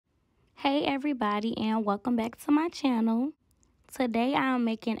Hey everybody, and welcome back to my channel. Today I'm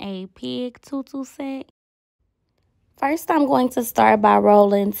making a pig tutu set. First I'm going to start by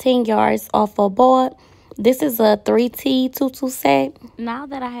rolling 10 yards off a board. This is a 3T tutu set. Now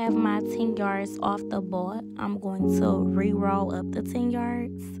that I have my 10 yards off the board, I'm going to re-roll up the 10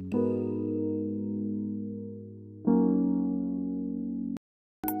 yards.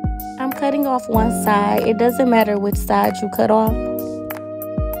 I'm cutting off one side. It doesn't matter which side you cut off.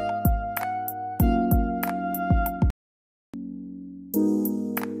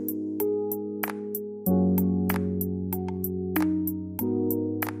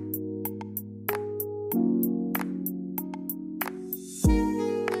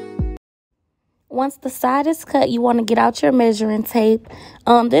 Once the side is cut, you want to get out your measuring tape.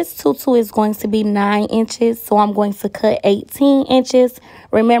 This tutu is going to be 9 inches, so I'm going to cut 18 inches.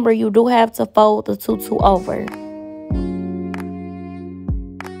 Remember, you do have to fold the tutu over.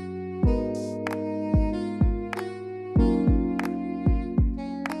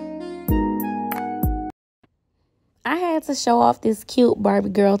 I had to show off this cute Barbie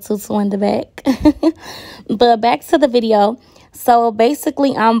girl tutu in the back. But back to the video. So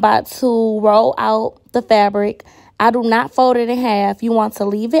basically, I'm about to roll out the fabric. I do not fold it in half. You want to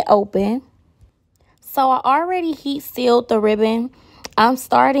leave it open. So I already heat sealed the ribbon. I'm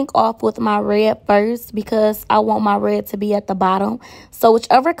starting off with my red first because I want my red to be at the bottom. So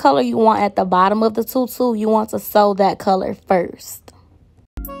whichever color you want at the bottom of the tutu, you want to sew that color first.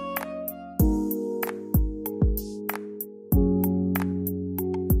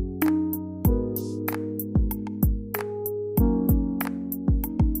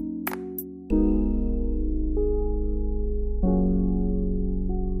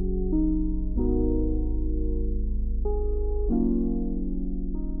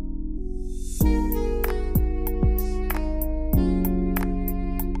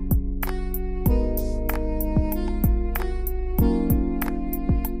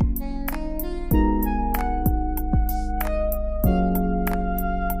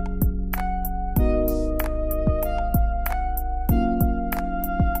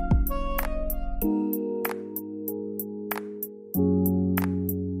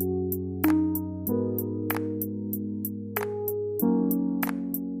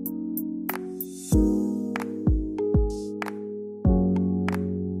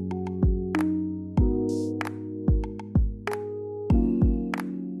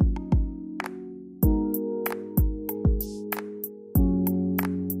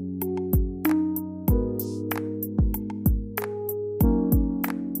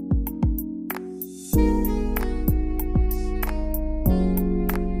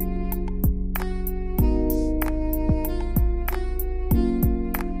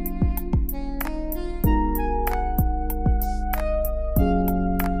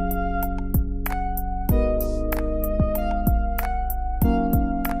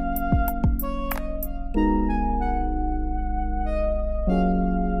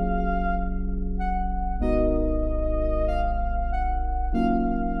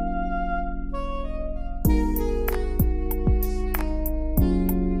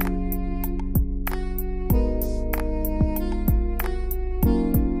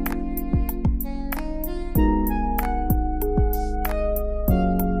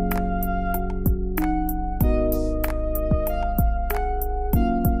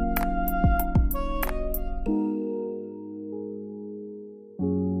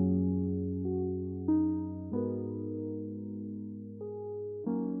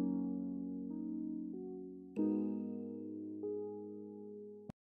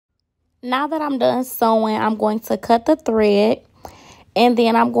 Now that I'm done sewing, I'm going to cut the thread, and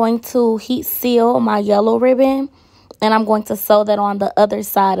then I'm going to heat seal my yellow ribbon, and I'm going to sew that on the other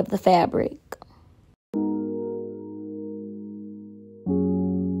side of the fabric.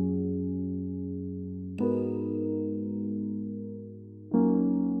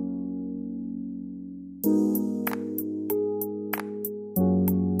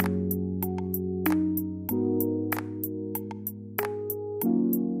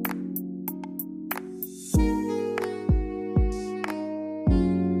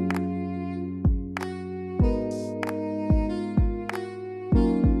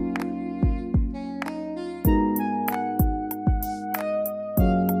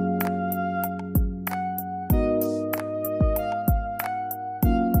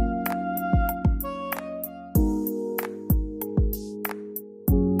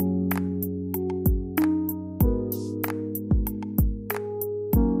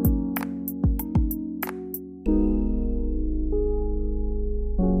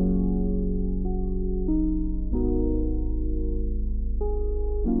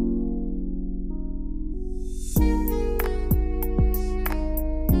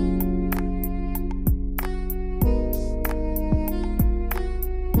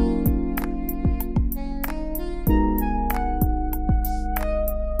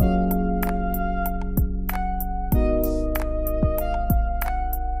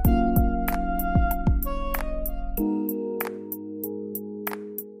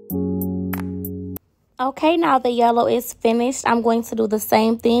 Okay, now the yellow is finished. I'm going to do the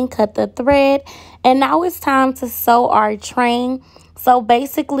same thing, cut the thread. And now it's time to sew our train. So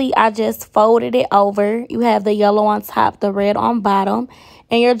basically, I just folded it over. You have the yellow on top, the red on bottom.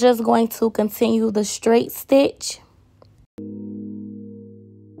 And you're just going to continue the straight stitch.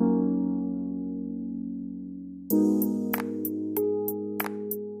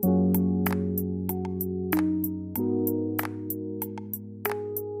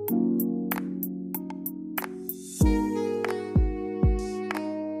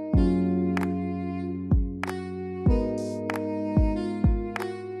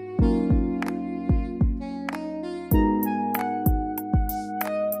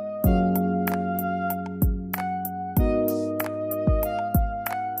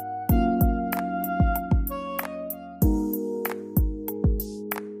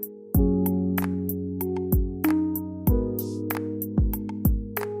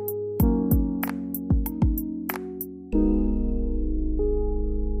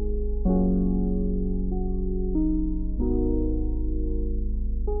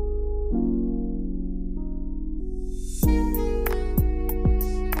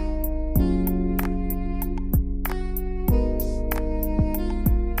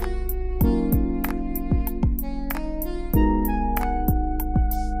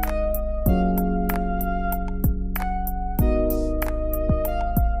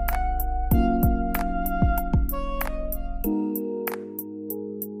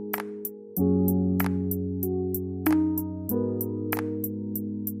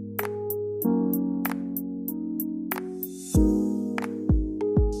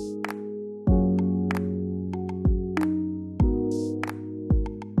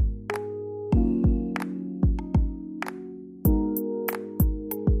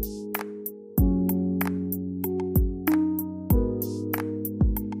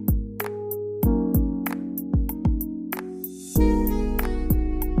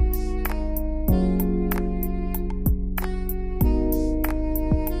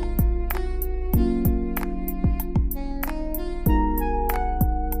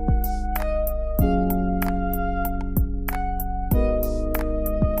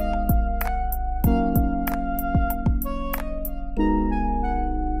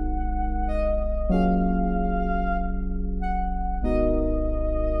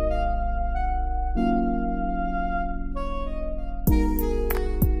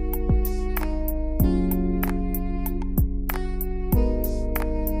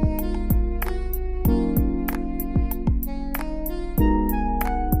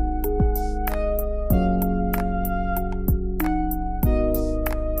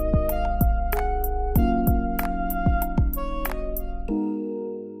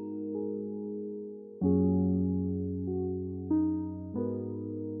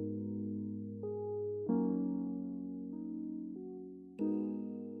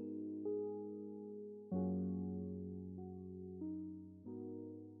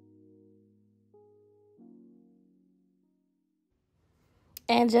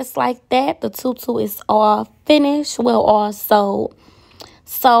 And just like that, the tutu is all finished, well, all sewed.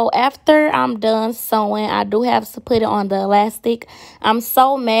 So after I'm done sewing, I do have to put it on the elastic. I'm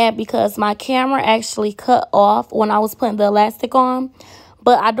so mad because my camera actually cut off when I was putting the elastic on.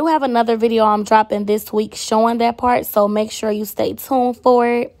 But I do have another video I'm dropping this week showing that part, so make sure you stay tuned for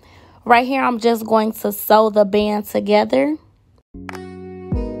it. Right here, I'm just going to sew the band together.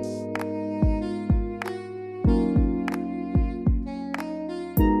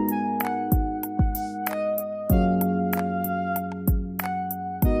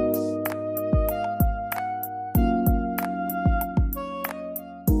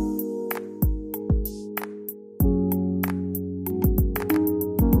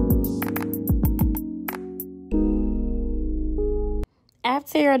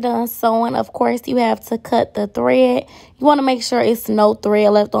 After you're done sewing, of course, you have to cut the thread. You want to make sure it's no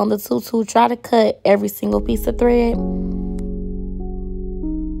thread left on the tutu. Try to cut every single piece of thread.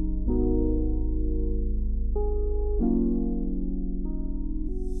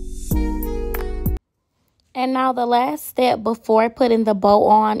 And now the last step before putting the bow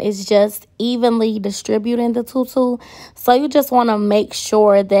on is just evenly distributing the tutu. So you just want to make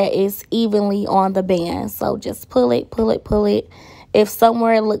sure that it's evenly on the band. So just pull it, pull it, pull it. If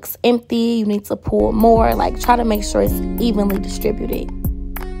somewhere looks empty, you need to pull more. Like, try to make sure it's evenly distributed.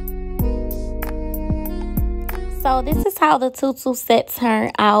 So this is how the tutu set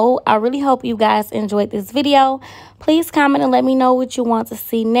turned out. I really hope you guys enjoyed this video. Please comment and let me know what you want to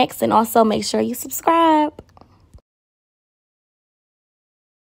see next. And also make sure you subscribe.